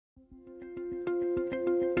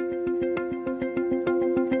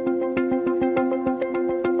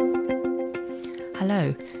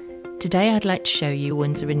Hello, today I'd like to show you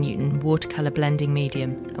Winsor & Newton watercolour blending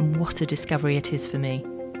medium, and what a discovery it is for me.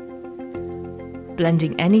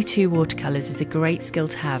 Blending any two watercolours is a great skill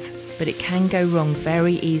to have, but it can go wrong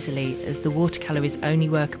very easily as the watercolour is only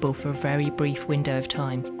workable for a very brief window of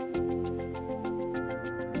time.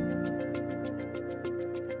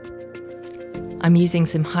 I'm using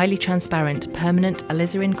some highly transparent permanent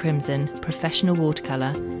Alizarin crimson professional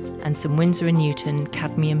watercolour and some Winsor & Newton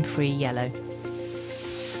Cadmium-Free yellow.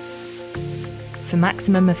 For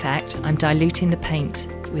maximum effect, I'm diluting the paint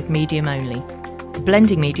with medium only. The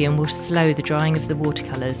blending medium will slow the drying of the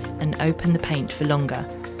watercolours and open the paint for longer,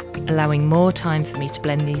 allowing more time for me to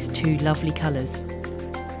blend these two lovely colours.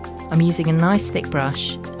 I'm using a nice thick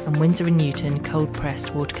brush and Winsor & Newton cold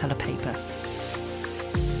pressed watercolour paper.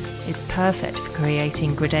 It's perfect for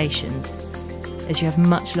creating gradations, as you have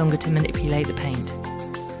much longer to manipulate the paint.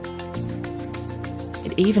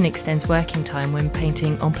 It even extends working time when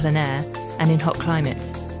painting en plein air and in hot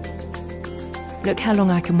climates. Look how long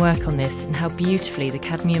I can work on this and how beautifully the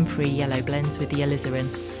cadmium-free yellow blends with the alizarin.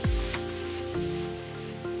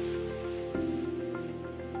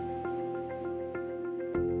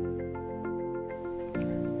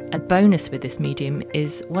 A bonus with this medium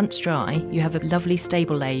is, once dry, you have a lovely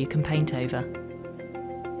stable layer you can paint over.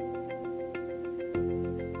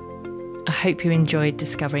 I hope you enjoyed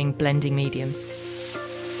discovering blending medium.